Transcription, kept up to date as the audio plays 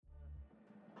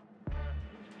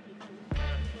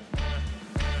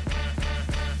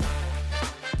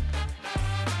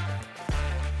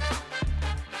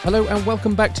Hello and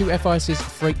welcome back to FIS's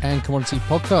Freight and Commodity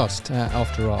Podcast.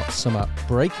 After our summer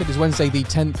break, it is Wednesday the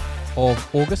 10th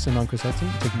of August and I'm Chris Elton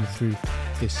taking you through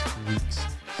this week's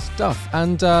stuff.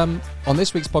 And on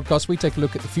this week's podcast, we take a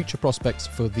look at the future prospects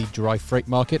for the dry freight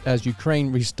market as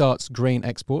Ukraine restarts grain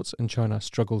exports and China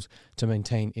struggles to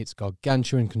maintain its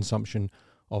gargantuan consumption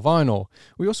of iron ore.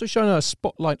 We also shine a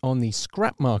spotlight on the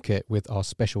scrap market with our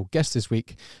special guest this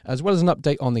week, as well as an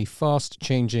update on the fast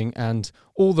changing and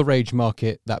all the rage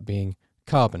market, that being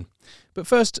carbon. But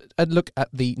first, a look at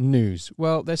the news.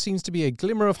 Well, there seems to be a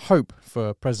glimmer of hope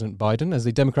for President Biden as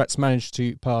the Democrats managed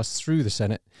to pass through the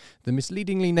Senate the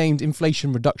misleadingly named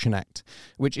Inflation Reduction Act,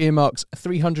 which earmarks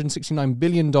 $369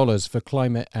 billion for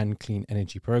climate and clean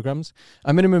energy programs,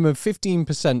 a minimum of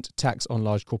 15% tax on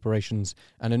large corporations,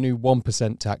 and a new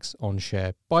 1% tax on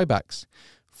share buybacks.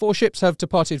 4 ships have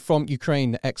departed from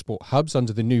Ukraine export hubs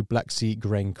under the new Black Sea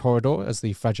grain corridor as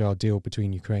the fragile deal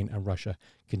between Ukraine and Russia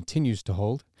continues to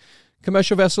hold.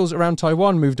 Commercial vessels around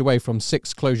Taiwan moved away from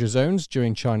 6 closure zones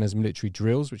during China's military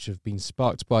drills, which have been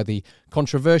sparked by the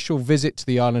controversial visit to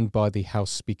the island by the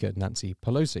House Speaker Nancy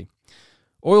Pelosi.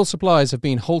 Oil supplies have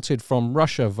been halted from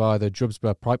Russia via the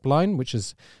Druzhba pipeline, which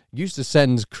is used to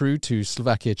send crude to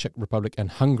Slovakia, Czech Republic and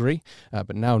Hungary,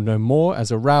 but now no more as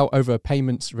a row over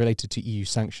payments related to EU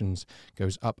sanctions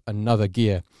goes up another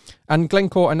gear. And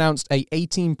Glencore announced a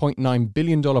 $18.9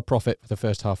 billion profit for the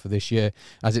first half of this year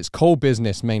as its coal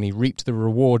business mainly reaped the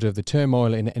reward of the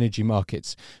turmoil in energy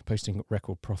markets, posting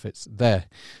record profits there.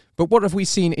 But what have we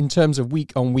seen in terms of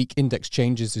week-on-week index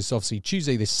changes? This is obviously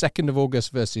Tuesday the 2nd of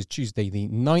August versus Tuesday the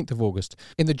 9th of August.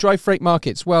 In the dry freight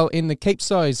markets, well, in the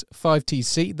Capesize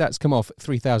 5TC, that's come off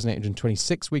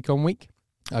 3,826 week-on-week,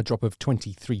 a drop of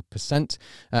 23%,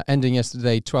 ending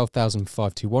yesterday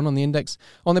 12,521 on the index.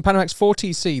 On the Panamax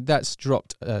 4TC, that's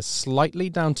dropped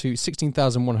slightly down to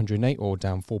 16,108 or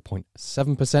down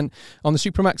 4.7%. On the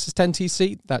Supramax's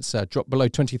 10TC, that's dropped below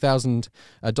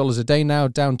 $20,000 a day now,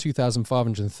 down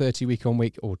 2,530 week on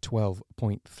week or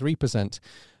 12.3%.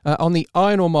 On the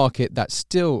iron ore market, that's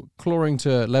still clawing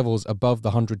to levels above the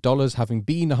 $100, having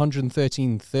been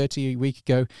 $113.30 a week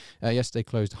ago. Yesterday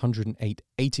closed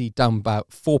 $108.80, down about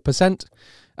 4%.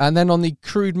 And then on the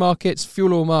crude markets,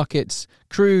 fuel oil markets,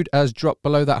 crude has dropped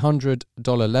below that $100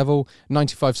 level,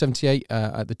 95.78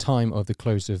 at the time of the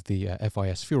close of the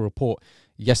FIS fuel report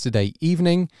yesterday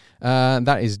evening.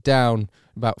 That is down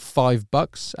about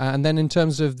 $5. And then in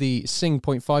terms of the CIII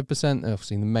 0.5%,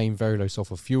 obviously the main very low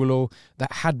sulfur fuel oil,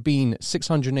 that had been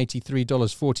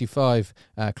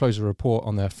 $683.45 closer report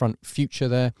on the front future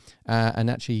there, and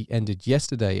actually ended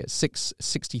yesterday at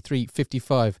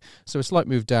 $663.55. So a slight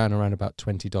move down around about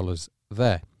 $20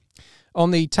 there.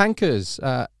 On the tankers,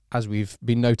 as we've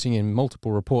been noting in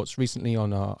multiple reports recently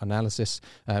on our analysis,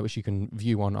 which you can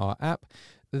view on our app,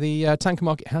 the tanker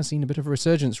market has seen a bit of a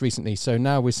resurgence recently. So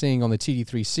now we're seeing on the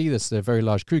TD3C, that's the very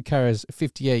large crude carriers,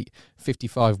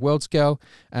 58.55 world scale,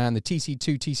 and the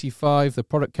TC2, TC5, the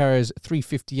product carriers,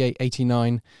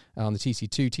 358.89 on the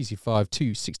TC2, TC5,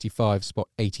 265 spot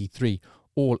 83.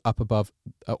 All up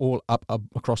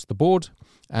across the board,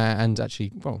 and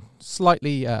actually, well,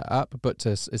 slightly up, but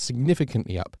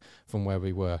significantly up from where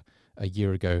we were a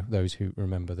year ago, those who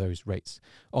remember those rates.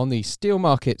 On the steel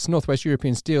markets, Northwest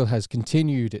European steel has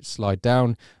continued its slide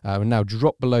down and now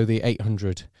dropped below the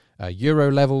 800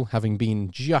 euro level, having been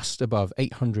just above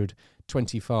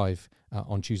 825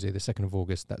 on Tuesday, the 2nd of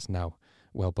August. That's now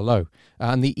well below.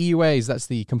 And the EUAs, that's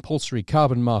the compulsory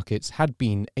carbon markets, had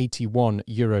been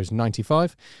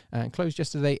 €81.95 and closed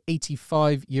yesterday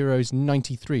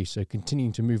 €85.93. So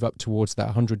continuing to move up towards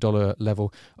that $100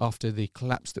 level after the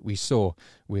collapse that we saw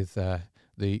with the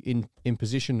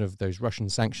imposition of those Russian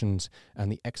sanctions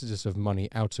and the exodus of money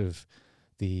out of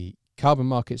the carbon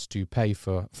markets to pay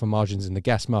for margins in the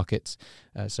gas markets.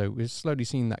 So we're slowly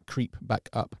seeing that creep back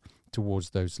up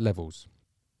towards those levels.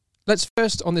 Let's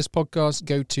first on this podcast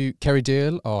go to Kerry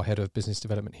Deal, our head of business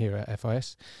development here at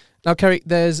FIS. Now, Kerry,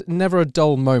 there's never a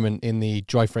dull moment in the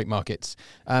dry freight markets.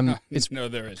 No,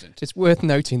 there isn't. It's worth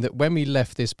noting that when we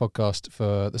left this podcast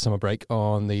for the summer break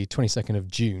on the 22nd of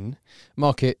June,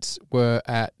 markets were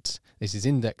at, this is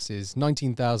indexes,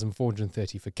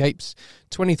 19,430 for Capes,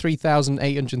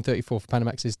 23,834 for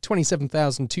Panamaxes,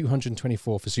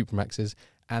 27,224 for Supramaxes,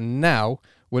 and now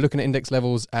we're looking at index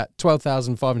levels at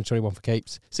 12,521 for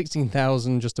Capes,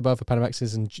 16,000 just above for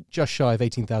Panamaxes, and just shy of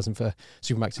 18,000 for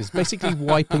Supramaxes, basically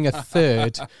wiping a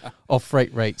third of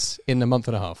freight rates in a month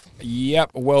and a half.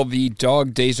 Yep, well, the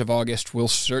dog days of August will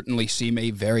certainly seem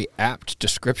a very apt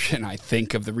description, I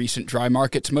think, of the recent dry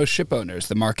market to most ship owners.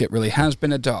 The market really has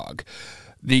been a dog.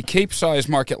 The Cape-size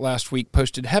market last week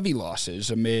posted heavy losses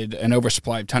amid an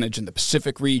oversupply of tonnage in the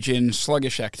Pacific region,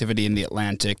 sluggish activity in the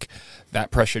Atlantic.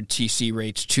 That pressured TC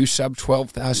rates to sub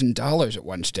 $12,000 at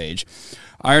one stage.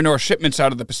 Iron ore shipments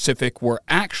out of the Pacific were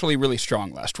actually really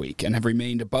strong last week and have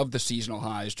remained above the seasonal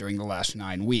highs during the last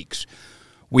 9 weeks.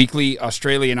 Weekly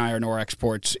Australian iron ore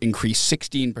exports increased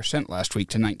 16% last week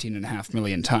to 19.5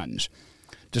 million tons.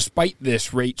 Despite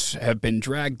this, rates have been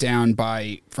dragged down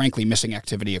by, frankly, missing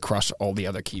activity across all the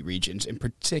other key regions, in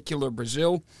particular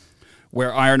Brazil,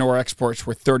 where iron ore exports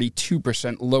were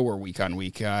 32% lower week on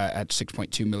week at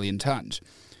 6.2 million tons.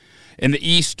 In the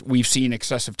East, we've seen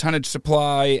excessive tonnage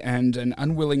supply and an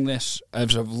unwillingness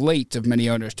as of late of many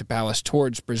owners to ballast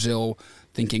towards Brazil,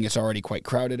 thinking it's already quite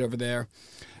crowded over there.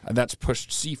 That's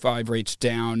pushed C5 rates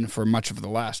down for much of the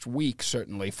last week,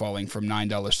 certainly falling from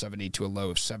 $9.70 to a low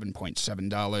of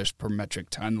 $7.7 per metric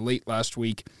ton late last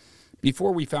week,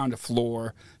 before we found a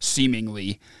floor,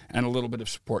 seemingly, and a little bit of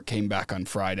support came back on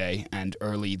Friday and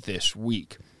early this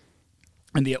week.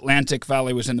 And the Atlantic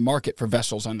Valley was in the market for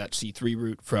vessels on that C3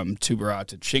 route from Tubarão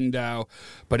to Qingdao,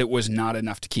 but it was not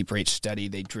enough to keep rates steady.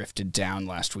 They drifted down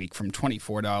last week from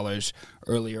 $24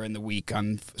 earlier in the week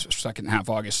on second half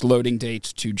August loading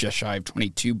dates to just shy of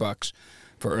 $22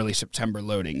 for early September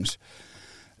loadings.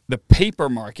 The paper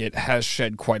market has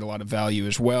shed quite a lot of value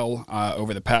as well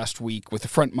over the past week, with the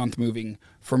front month moving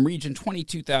from region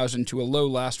 22,000 to a low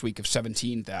last week of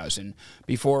 17,000,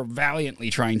 before valiantly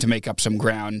trying to make up some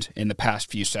ground in the past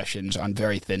few sessions on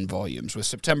very thin volumes, with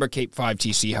September Cape 5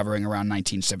 TC hovering around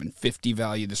 19,750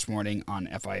 value this morning on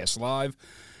FIS Live,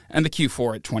 and the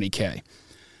Q4 at 20K.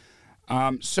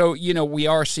 So, we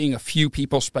are seeing a few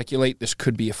people speculate this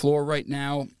could be a floor right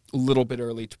now. A little bit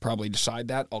early to probably decide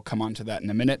that. I'll come on to that in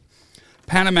a minute.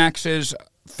 Panamax is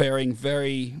faring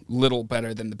very little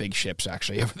better than the big ships,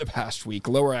 actually, over the past week.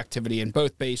 Lower activity in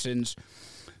both basins.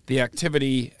 The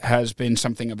activity has been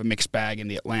something of a mixed bag in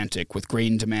the Atlantic, with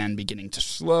grain demand beginning to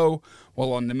slow,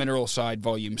 while on the mineral side,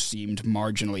 volumes seemed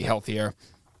marginally healthier.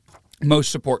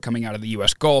 Most support coming out of the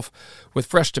U.S. Gulf, with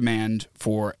fresh demand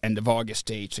for end-of-August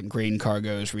dates and grain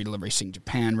cargoes, redelivery seeing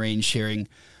Japan range sharing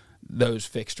those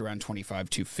fixed around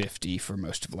 25,250 for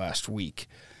most of last week.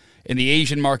 In the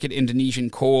Asian market,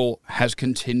 Indonesian coal has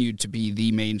continued to be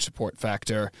the main support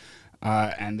factor,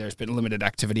 and there's been limited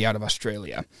activity out of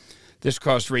Australia. This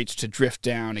caused rates to drift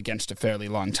down against a fairly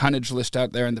long tonnage list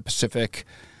out there in the Pacific.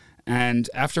 And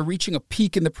after reaching a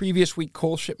peak in the previous week,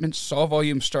 coal shipments saw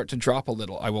volumes start to drop a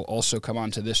little. I will also come on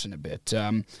to this in a bit.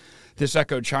 This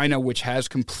echoed China, which has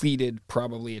completed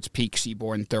probably its peak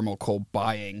seaborne thermal coal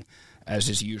buying, as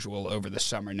is usual over the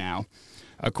summer now,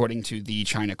 according to the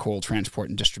China Coal Transport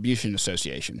and Distribution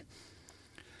Association.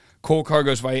 Coal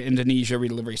cargoes via Indonesia,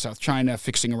 redelivery South China,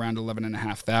 fixing around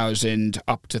 11,500,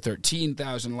 up to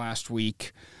 13,000 last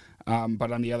week.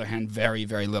 But on the other hand, very,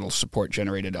 very little support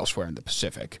generated elsewhere in the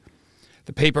Pacific.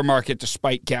 The paper market,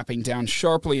 despite gapping down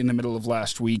sharply in the middle of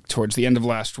last week, towards the end of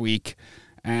last week,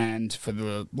 and for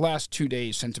the last 2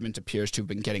 days, sentiment appears to have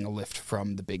been getting a lift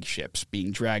from the big ships,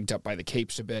 being dragged up by the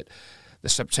capes a bit. The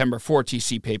September 4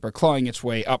 TC paper clawing its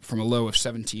way up from a low of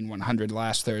 17,100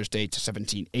 last Thursday to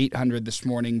 17,800 this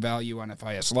morning, value on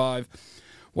FIS Live,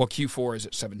 while Q4 is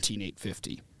at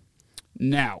 17,850.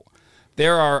 Now,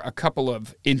 there are a couple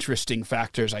of interesting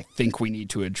factors I think we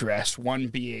need to address, one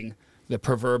being the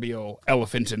proverbial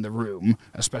elephant in the room,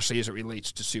 especially as it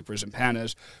relates to supers and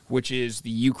panas, which is the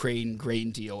Ukraine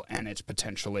grain deal and its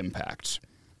potential impacts.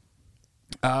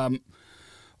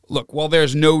 Look, while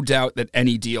there's no doubt that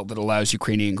any deal that allows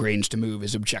Ukrainian grains to move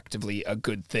is objectively a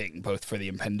good thing, both for the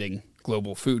impending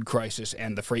global food crisis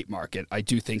and the freight market, I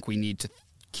do think we need to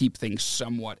keep things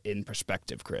somewhat in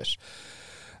perspective, Chris.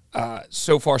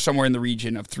 So far, somewhere in the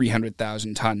region of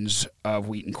 300,000 tons of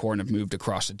wheat and corn have moved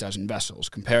across a dozen vessels.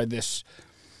 Compare this,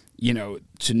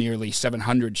 to nearly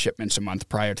 700 shipments a month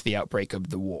prior to the outbreak of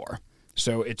the war.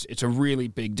 So it's a really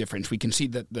big difference. We can see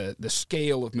that the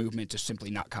scale of movement is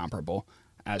simply not comparable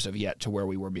as of yet to where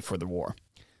we were before the war.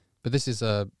 But this is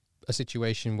a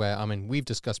situation where, we've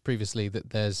discussed previously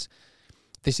that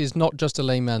this is not just a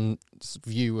layman's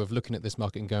view of looking at this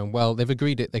market and going, well, they've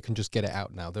agreed it, they can just get it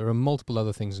out now. There are multiple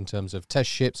other things in terms of test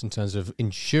ships, in terms of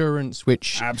insurance,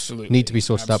 which need to be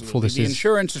sorted out before this The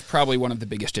insurance is probably one of the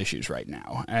biggest issues right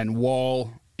now. And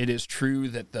while it is true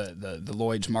that the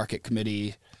Lloyd's Market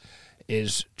Committee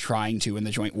is trying to, and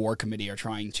the Joint War Committee are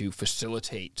trying to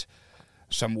facilitate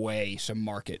some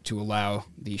market to allow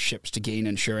these ships to gain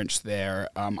insurance there.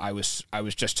 I was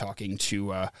just talking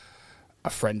to a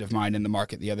friend of mine in the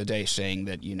market the other day saying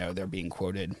that, they're being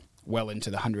quoted well into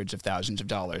the hundreds of thousands of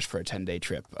dollars for a 10-day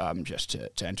trip just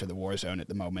to enter the war zone at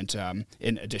the moment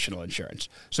in additional insurance.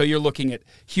 So you're looking at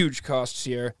huge costs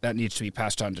here that needs to be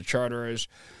passed on to charterers.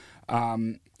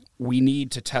 We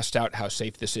need to test out how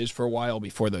safe this is for a while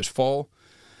before those fall.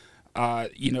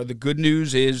 The good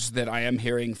news is that I am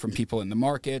hearing from people in the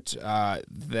market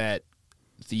that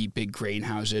the big grain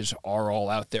houses are all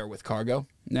out there with cargo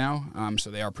now.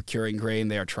 So they are procuring grain.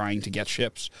 They are trying to get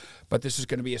ships. But this is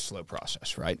going to be a slow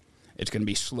process, right? It's going to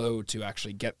be slow to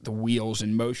actually get the wheels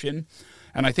in motion.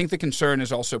 And I think the concern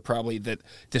is also probably that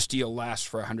this deal lasts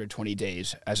for 120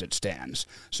 days as it stands.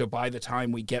 So by the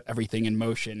time we get everything in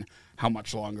motion, how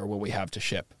much longer will we have to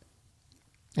ship?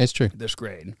 It's true. This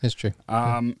grain. It's true.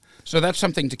 So that's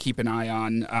something to keep an eye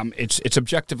on. It's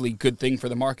objectively good thing for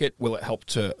the market. Will it help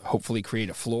to hopefully create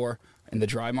a floor in the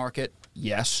dry market?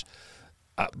 Yes.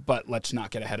 But let's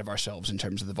not get ahead of ourselves in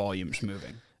terms of the volumes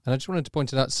moving. And I just wanted to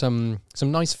point out some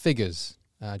nice figures.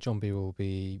 John B will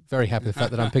be very happy with the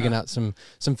fact that I'm picking out some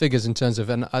figures in terms of,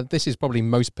 and this is probably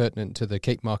most pertinent to the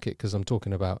Cape market because I'm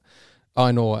talking about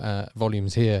iron ore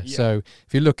volumes here. Yeah. So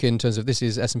if you look in terms of, this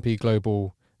is S&P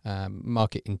Global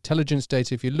market intelligence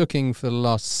data. If you're looking for the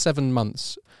last 7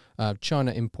 months,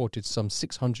 China imported some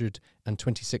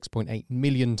 626.8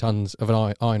 million tons of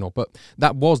iron ore, but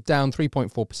that was down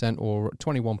 3.4% or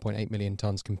 21.8 million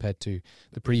tons compared to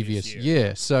the previous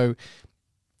year. So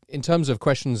in terms of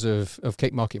questions of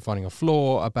Cape market finding a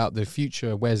floor, about the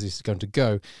future, where's this going to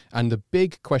go? And the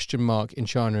big question mark in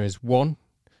China is, one,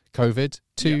 COVID,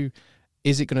 two,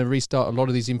 is it going to restart a lot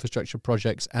of these infrastructure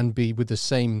projects and be with the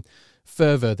same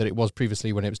fervor that it was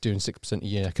previously when it was doing 6% a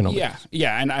year economics?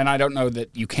 Yeah, and I don't know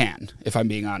that you can, if I'm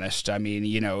being honest. I mean,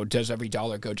 does every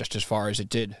dollar go just as far as it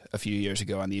did a few years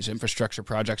ago on these infrastructure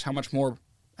projects? How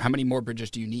many more bridges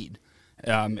do you need?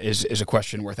 Is a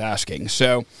question worth asking.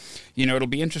 So, it'll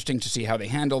be interesting to see how they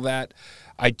handle that.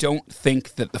 I don't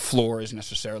think that the floor is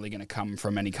necessarily going to come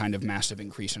from any kind of massive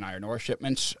increase in iron ore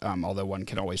shipments, although one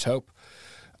can always hope.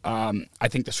 I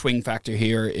think the swing factor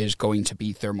here is going to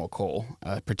be thermal coal,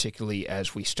 particularly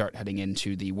as we start heading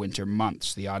into the winter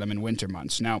months, the autumn and winter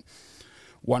months. Now,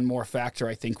 one more factor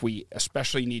I think we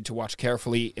especially need to watch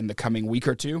carefully in the coming week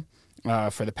or two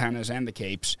for the Panas and the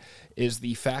Capes is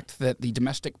the fact that the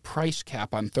domestic price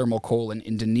cap on thermal coal in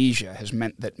Indonesia has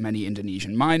meant that many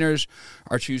Indonesian miners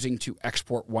are choosing to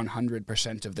export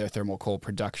 100% of their thermal coal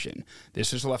production.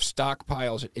 This has left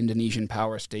stockpiles at Indonesian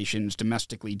power stations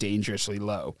domestically dangerously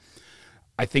low.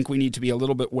 I think we need to be a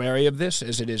little bit wary of this,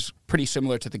 as it is pretty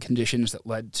similar to the conditions that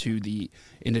led to the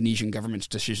Indonesian government's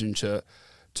decision to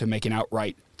make an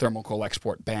outright thermal coal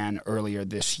export ban earlier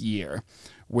this year.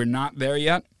 We're not there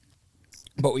yet.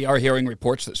 But we are hearing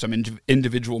reports that some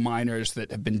individual miners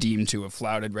that have been deemed to have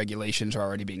flouted regulations are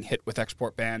already being hit with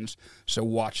export bans. So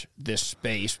watch this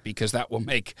space, because that will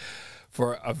make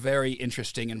for a very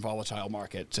interesting and volatile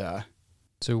market.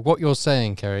 So what you're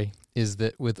saying, Kerry, is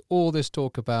that with all this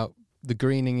talk about the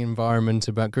greening environment,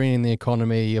 about greening the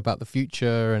economy, about the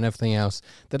future and everything else,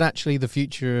 that actually the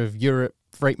future of Europe,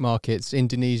 freight markets,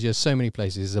 Indonesia, so many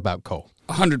places is about coal.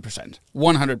 100%.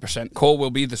 100%. Coal will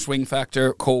be the swing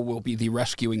factor. Coal will be the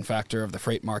rescuing factor of the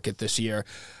freight market this year.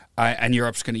 And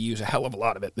Europe's going to use a hell of a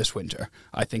lot of it this winter.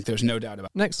 I think there's no doubt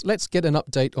about it. Next, let's get an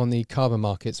update on the carbon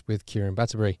markets with Kieran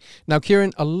Batterbury. Now,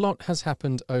 Kieran, a lot has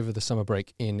happened over the summer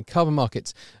break in carbon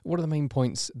markets. What are the main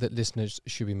points that listeners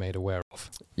should be made aware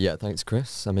of? Yeah, thanks,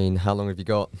 Chris. I mean, how long have you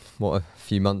got? What, a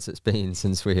few months it's been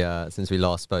since we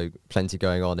last spoke. Plenty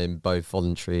going on in both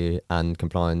voluntary and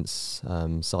compliance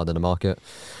side of the market.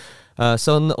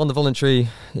 So on the voluntary,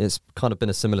 it's kind of been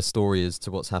a similar story as to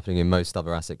what's happening in most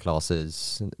other asset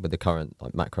classes with the current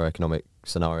macroeconomic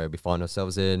scenario we find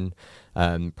ourselves in.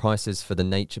 Prices for the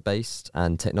nature-based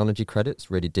and technology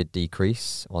credits really did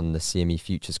decrease on the CME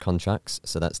futures contracts.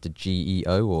 So that's the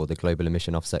GEO, or the Global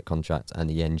Emission Offset contract, and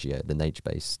the NGO, the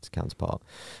nature-based counterpart.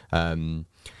 So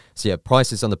yeah,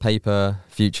 prices on the paper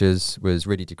futures was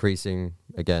really decreasing,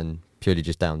 again, purely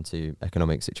just down to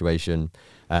economic situation.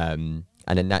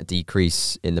 And then that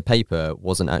decrease in the paper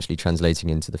wasn't actually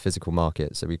translating into the physical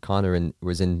market. So we kind of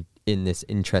was in this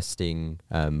interesting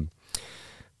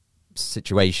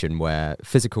situation where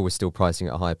physical was still pricing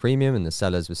at a higher premium and the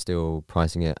sellers were still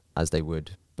pricing it as they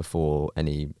would before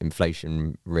any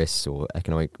inflation risks or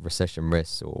economic recession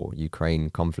risks or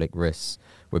Ukraine conflict risks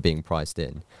were being priced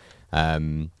in.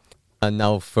 And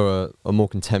now for a more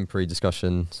contemporary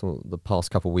discussion, so the past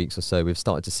couple of weeks or so, we've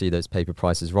started to see those paper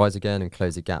prices rise again and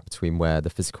close the gap between where the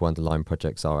physical underlying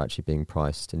projects are actually being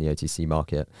priced in the OTC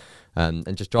market.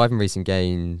 And just driving recent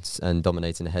gains and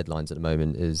dominating the headlines at the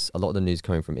moment is a lot of the news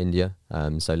coming from India.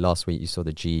 So last week you saw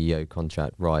the GEO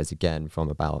contract rise again from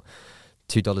about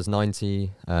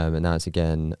 $2.90, and now it's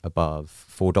again above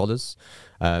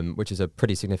 $4, which is a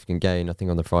pretty significant gain. I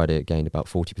think on the Friday it gained about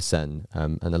 40%,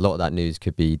 and a lot of that news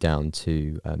could be down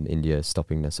to India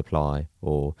stopping their supply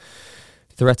or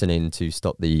threatening to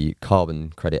stop the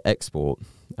carbon credit export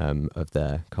of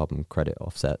their carbon credit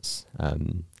offsets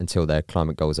until their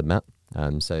climate goals are met.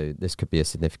 So this could be a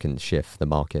significant shift for the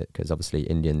market, because obviously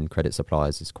Indian credit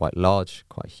supplies is quite large,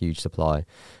 quite a huge supply.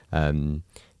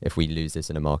 If we lose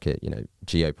this in a market,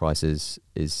 geo prices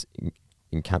is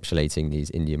encapsulating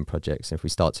these Indian projects. If we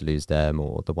start to lose them,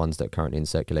 or the ones that are currently in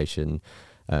circulation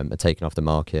are taken off the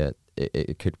market,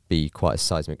 it could be quite a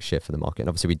seismic shift for the market. And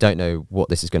obviously we don't know what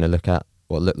this is going to look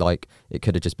like. It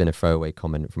could have just been a throwaway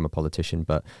comment from a politician,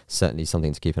 but certainly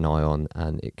something to keep an eye on,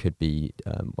 and it could be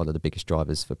one of the biggest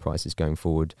drivers for prices going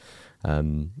forward.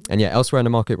 Elsewhere in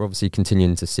the market, we're obviously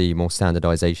continuing to see more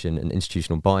standardization and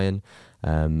institutional buy-in.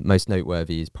 Most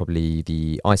noteworthy is probably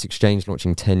the ICE exchange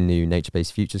launching 10 new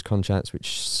nature-based futures contracts, which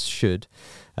should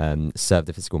serve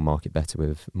the physical market better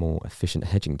with more efficient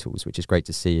hedging tools, which is great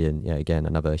to see. And again,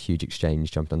 another huge exchange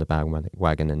jumped on the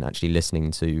bandwagon and actually listening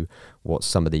to what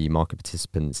some of the market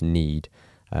participants need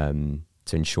to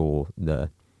ensure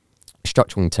the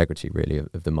structural integrity really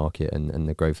of the market and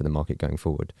the growth of the market going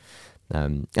forward.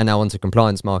 And now onto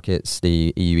compliance markets.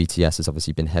 The EU ETS has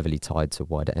obviously been heavily tied to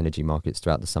wider energy markets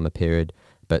throughout the summer period,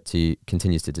 but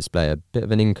continues to display a bit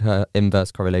of an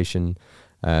inverse correlation,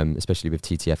 especially with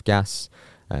TTF gas.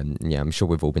 I'm sure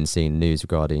we've all been seeing news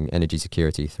regarding energy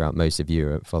security throughout most of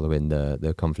Europe following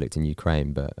the conflict in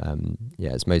Ukraine. But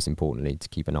it's most importantly to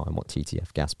keep an eye on what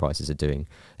TTF gas prices are doing,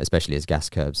 especially as gas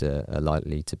curbs are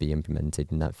likely to be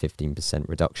implemented in that 15%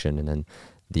 reduction, and then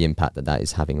the impact that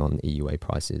is having on EUA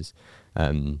prices.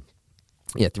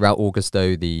 Throughout August,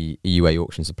 though, the EUA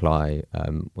auction supply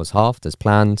was halved as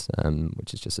planned,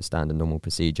 which is just a standard normal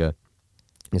procedure.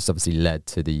 This obviously led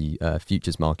to the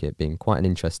futures market being quite an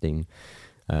interesting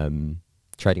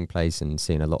trading place and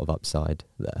seeing a lot of upside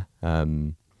there.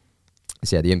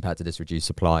 The impact of this reduced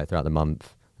supply throughout the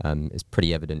month is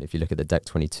pretty evident if you look at the DEC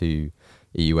 22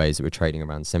 EUAs that were trading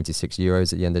around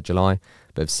 €76 at the end of July,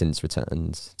 but have since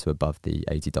returned to above the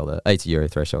 €80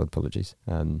 threshold. Apologies.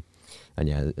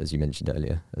 As you mentioned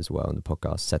earlier as well on the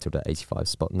podcast, settled at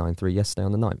 85.93 yesterday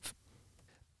on the 9th.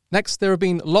 Next, there have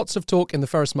been lots of talk in the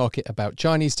ferrous market about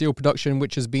Chinese steel production,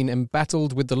 which has been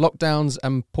embattled with the lockdowns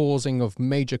and pausing of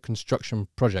major construction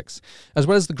projects, as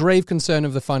well as the grave concern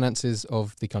of the finances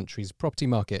of the country's property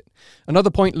market. Another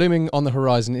point looming on the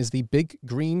horizon is the big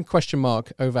green question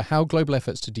mark over how global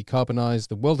efforts to decarbonise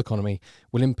the world economy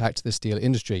will impact the steel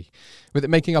industry, with it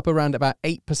making up around about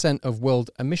 8% of world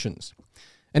emissions.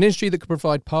 An industry that could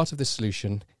provide part of this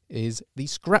solution is the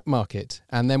scrap market.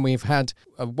 And then we've had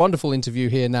a wonderful interview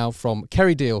here now from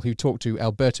Kerry Deal, who talked to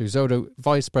Alberto Xodo,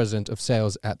 Vice President of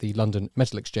Sales at the London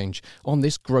Metal Exchange, on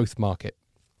this growth market.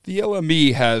 The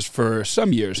LME has for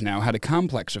some years now had a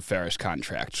complex of ferrous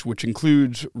contracts, which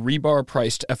includes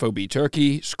rebar-priced FOB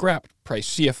Turkey,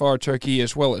 scrap-priced CFR Turkey,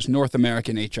 as well as North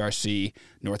American HRC,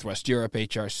 Northwest Europe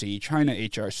HRC, China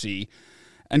HRC,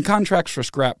 and contracts for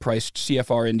scrap-priced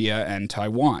CFR India and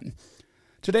Taiwan.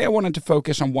 Today I wanted to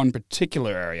focus on one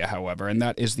particular area, however, and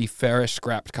that is the ferrous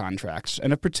scrapped contracts.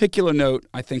 And of particular note,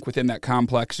 I think, within that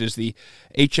complex is the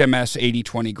HMS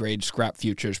 8020 grade scrap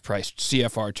futures priced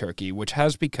CFR Turkey, which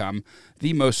has become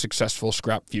the most successful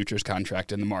scrap futures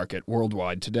contract in the market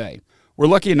worldwide today. We're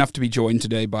lucky enough to be joined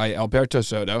today by Alberto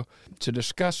Xodo to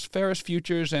discuss ferrous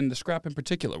futures and the scrap in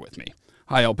particular with me.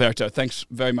 Hi, Alberto. Thanks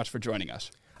very much for joining us.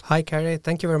 Hi, Kerry.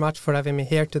 Thank you very much for having me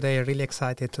here today. Really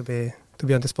excited to be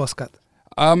on this podcast.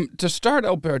 To start,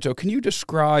 Alberto, can you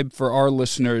describe for our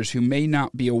listeners who may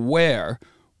not be aware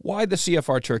why the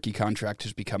CFR Turkey contract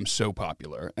has become so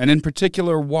popular, and in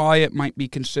particular why it might be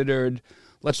considered,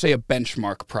 let's say, a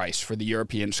benchmark price for the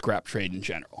European scrap trade in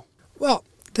general? Well,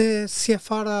 the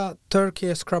CFR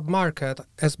Turkey scrap market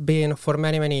has been for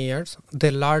many, many years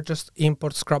the largest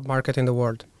import scrap market in the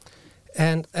world,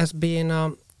 and has been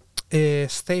a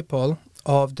staple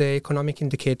of the economic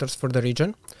indicators for the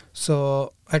region.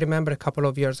 So I remember a couple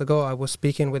of years ago, I was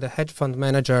speaking with a hedge fund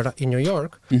manager in New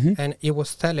York, and he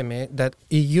was telling me that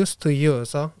he used to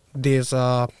use this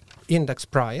index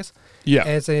price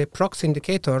as a proxy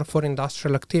indicator for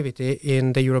industrial activity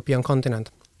in the European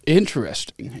continent.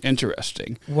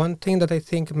 Interesting. One thing that I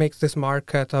think makes this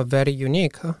market very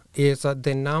unique is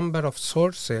the number of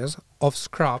sources of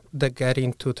scrap that get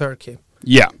into Turkey.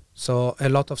 Yeah. So a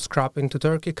lot of scrap into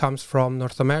Turkey comes from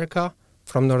North America,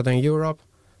 from Northern Europe,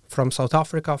 from South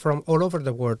Africa, from all over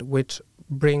the world, which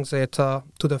brings it to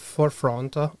the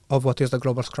forefront of what is the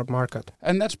global scrap market.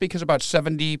 And that's because about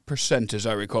 70%, as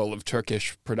I recall, of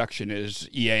Turkish production is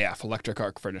EAF, electric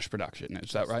arc furnace production.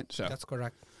 Is that right? So That's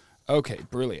correct. okay,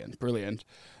 brilliant.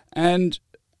 And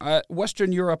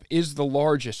Western Europe is the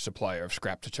largest supplier of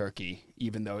scrap to Turkey,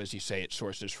 even though, as you say, it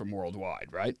sources from worldwide,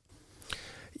 right?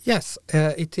 Yes,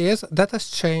 it is. That has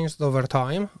changed over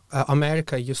time.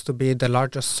 America used to be the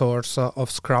largest source of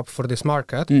scrap for this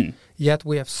market, yet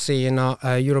we have seen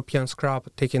European scrap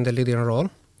taking the leading role.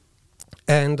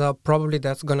 And probably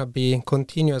that's going to be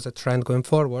continue as a trend going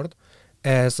forward,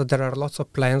 as there are lots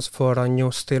of plans for a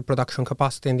new steel production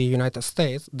capacity in the United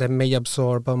States that may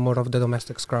absorb more of the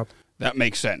domestic scrap. That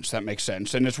makes sense. And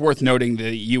it's worth noting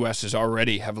the U.S. is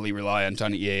already heavily reliant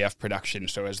on EAF production,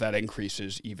 so as that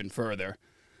increases even further,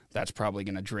 that's probably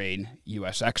going to drain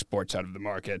U.S. exports out of the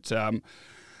market.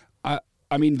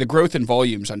 I mean, the growth in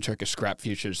volumes on Turkish scrap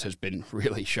futures has been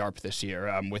really sharp this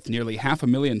year, with nearly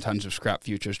 500,000 tons of scrap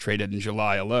futures traded in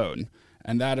July alone.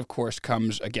 And that, of course,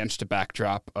 comes against a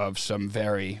backdrop of some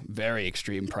very, very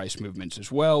extreme price movements as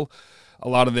well. A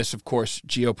lot of this, of course,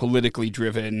 geopolitically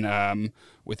driven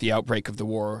with the outbreak of the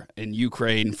war in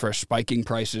Ukraine, first spiking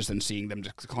prices and seeing them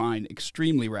decline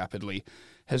extremely rapidly.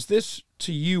 Has this,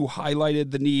 to you,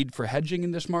 highlighted the need for hedging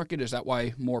in this market? Is that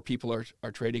why more people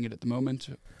are trading it at the moment?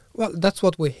 Well, that's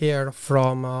what we hear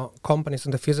from companies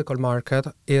in the physical market,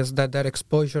 is that their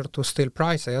exposure to steel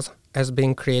prices has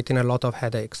been creating a lot of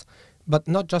headaches. But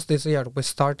not just this year. We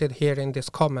started hearing these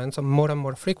comments more and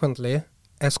more frequently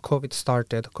as COVID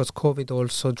started, because COVID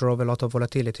also drove a lot of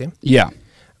volatility. Yeah.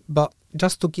 But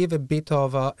just to give a bit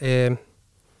of a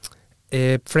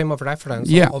frame of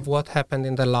reference of what happened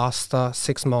in the last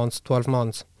 6 months, 12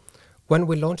 months. When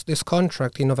we launched this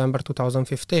contract in November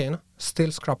 2015,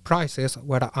 steel scrap prices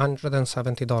were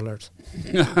 $170.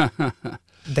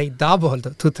 They doubled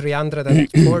to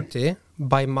 $340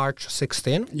 by March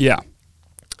 16. Yeah.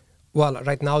 Well,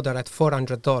 right now they're at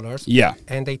 $400. Yeah.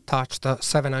 And they touched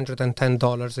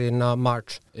 $710 in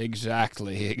March.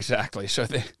 Exactly. So,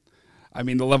 the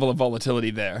level of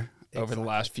volatility there over the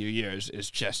last few years is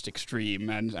just extreme,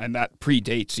 and that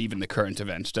predates even the current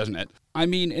events, doesn't it? I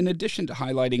mean, in addition to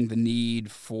highlighting the need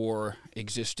for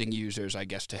existing users, I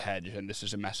guess, to hedge, and this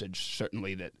is a message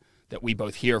certainly that we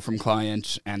both hear from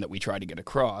clients and that we try to get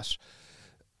across,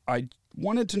 I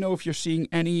wanted to know if you're seeing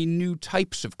any new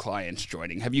types of clients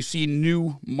joining. Have you seen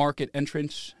new market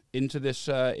entrants into this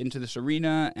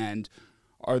arena, and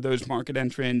are those market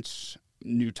entrants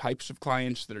new types of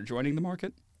clients that are joining the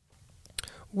market?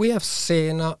 We have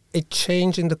seen a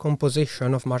change in the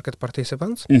composition of market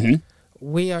participants. Mm-hmm.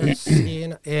 We are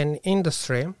seeing an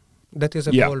industry that is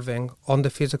evolving on the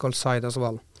physical side as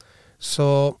well.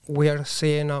 So we are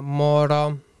seeing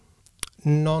more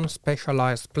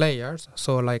non-specialized players,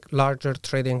 so like larger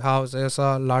trading houses,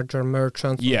 larger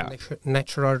merchants,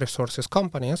 natural resources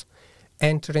companies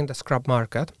entering the scrap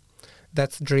market.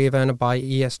 That's driven by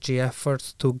ESG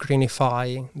efforts to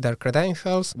greenify their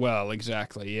credentials. Well,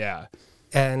 exactly, yeah.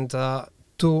 And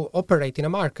to operate in a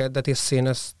market that is seen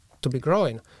as to be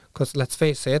growing. Because let's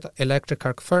face it, electric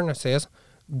arc furnaces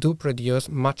do produce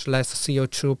much less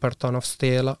CO2 per ton of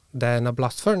steel than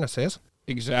blast furnaces.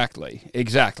 Exactly.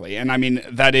 And I mean,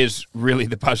 that is really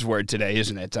the buzzword today,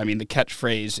 isn't it? I mean, the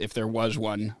catchphrase, if there was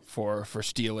one for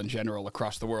steel in general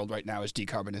across the world right now, is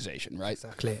decarbonization, right?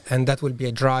 Exactly. And that will be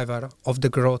a driver of the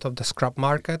growth of the scrap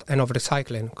market and of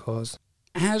recycling. Because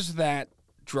as that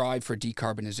drive for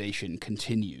decarbonization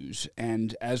continues,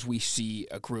 and as we see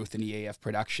a growth in EAF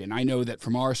production, I know that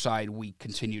from our side we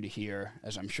continue to hear,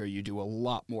 as I'm sure you do, a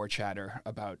lot more chatter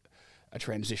about a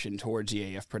transition towards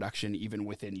EAF production even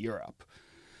within Europe.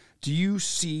 Do you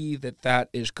see that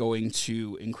is going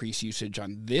to increase usage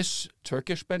on this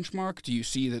Turkish benchmark? Do you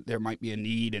see that there might be a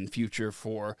need in future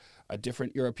for a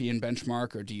different European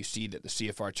benchmark, or do you see that the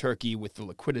CFR Turkey, with the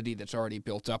liquidity that's already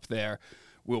built up there,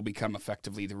 will become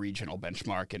effectively the regional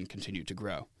benchmark and continue to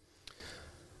grow?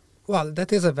 Well,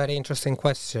 that is a very interesting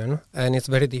question, and it's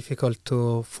very difficult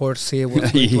to foresee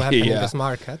what's going to happen in this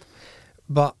market.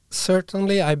 But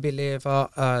certainly I believe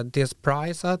this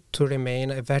price to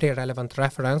remain a very relevant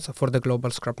reference for the global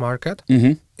scrap market.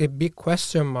 Mm-hmm. A big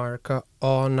question mark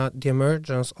on the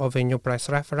emergence of a new price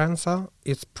reference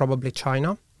is probably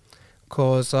China,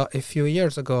 because a few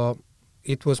years ago,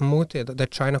 it was mooted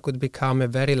that China could become a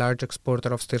very large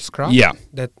exporter of steel scrap,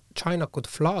 that China could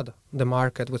flood the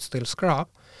market with steel scrap,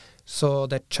 so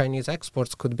that Chinese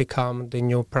exports could become the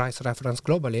new price reference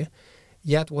globally.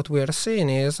 Yet what we are seeing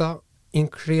is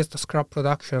increased scrap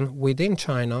production within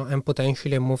China and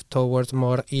potentially a move towards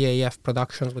more EAF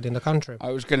productions within the country.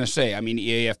 I was going to say, I mean,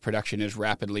 EAF production is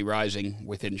rapidly rising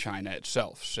within China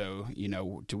itself. So,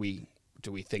 do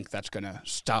we think that's going to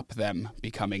stop them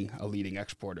becoming a leading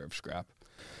exporter of scrap?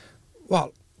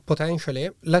 Well, potentially.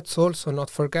 Let's also not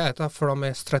forget, from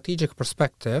a strategic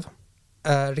perspective,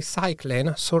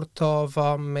 recycling sort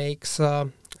of makes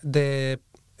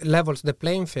levels the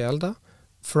playing field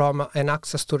from an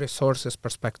access to resources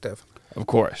perspective. Of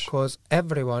course. Because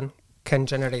everyone can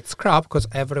generate scrap, because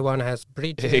everyone has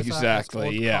bridges,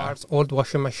 exactly, has old cars, old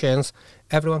washing machines.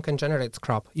 Everyone can generate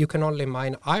scrap. You can only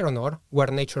mine iron ore where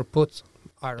nature puts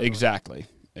iron ore.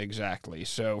 Exactly.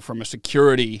 So from a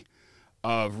security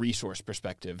of resource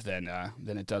perspective, then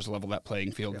it does level that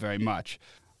playing field very much.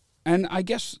 And I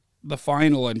guess the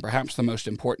final and perhaps the most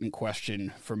important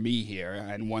question for me here,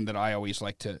 and one that I always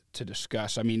like to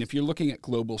discuss, I mean, if you're looking at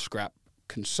global scrap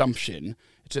consumption,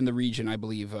 it's in the region, I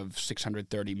believe, of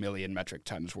 630 million metric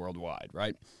tons worldwide,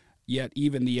 right? Yet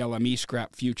even the LME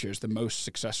scrap futures, the most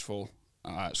successful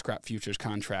scrap futures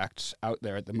contracts out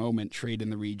there at the moment, trade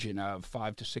in the region of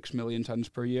 5 to 6 million tons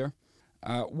per year.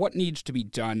 What needs to be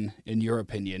done, in your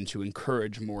opinion, to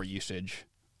encourage more usage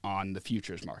on the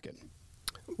futures market?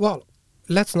 Well,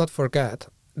 let's not forget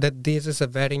that this is a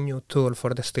very new tool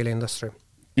for the steel industry.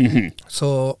 Mm-hmm.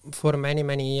 So for many,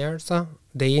 many years,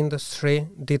 the industry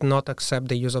did not accept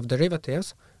the use of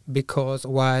derivatives because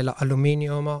while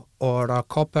aluminium or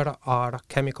copper are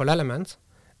chemical elements,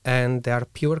 and they are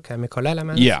pure chemical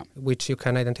elements, which you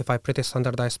can identify pretty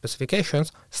standardized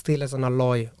specifications, steel as an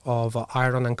alloy of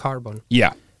iron and carbon.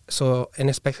 Yeah. So, and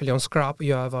especially on scrap,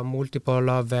 you have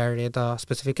multiple varied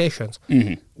specifications,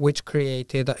 which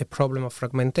created a problem of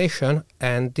fragmentation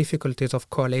and difficulties of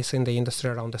coalescing the industry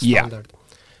around the standard.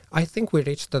 I think we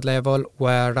reached the level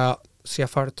where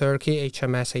CFR Turkey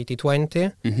HMS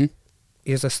 8020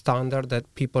 is a standard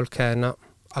that people can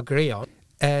agree on.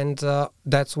 And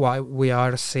that's why we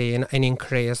are seeing an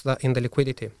increase in the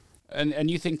liquidity.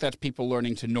 And you think that's people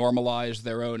learning to normalize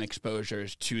their own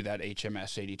exposures to that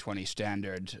HMS 8020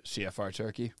 standard CFR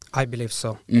Turkey? I believe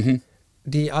so. Mm-hmm.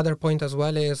 The other point as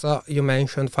well is you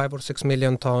mentioned 5 or 6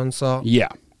 million tons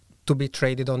to be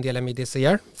traded on the LME this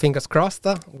year. Fingers crossed.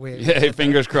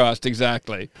 Fingers crossed,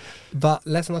 exactly. But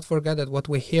let's not forget that what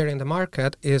we hear in the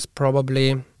market is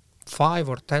probably 5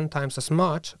 or 10 times as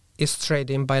much is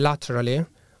trading bilaterally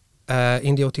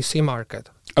in the OTC market.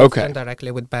 Okay. And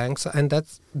directly with banks, and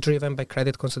that's driven by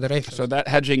credit considerations. So that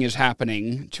hedging is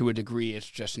happening to a degree, it's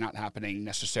just not happening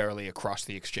necessarily across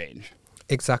the exchange.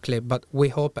 Exactly, but we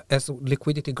hope as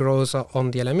liquidity grows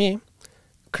on the LME,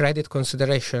 credit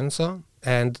considerations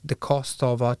and the cost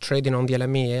of trading on the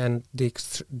LME and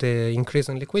the increase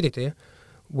in liquidity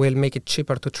will make it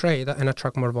cheaper to trade and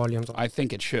attract more volumes. I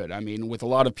think it should. I mean, with a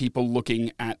lot of people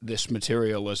looking at this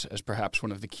material as perhaps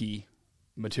one of the key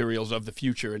materials of the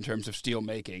future in terms of steel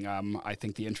making, I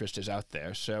think the interest is out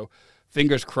there. So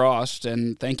fingers crossed,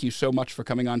 and thank you so much for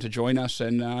coming on to join us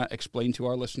and explain to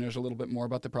our listeners a little bit more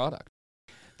about the product.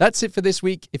 That's it for this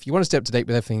week. If you want to stay up to date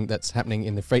with everything that's happening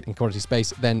in the freight and commodity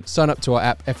space, then sign up to our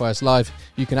app, FIS Live.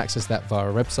 You can access that via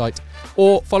our website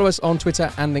or follow us on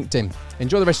Twitter and LinkedIn.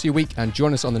 Enjoy the rest of your week and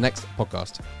join us on the next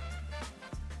podcast.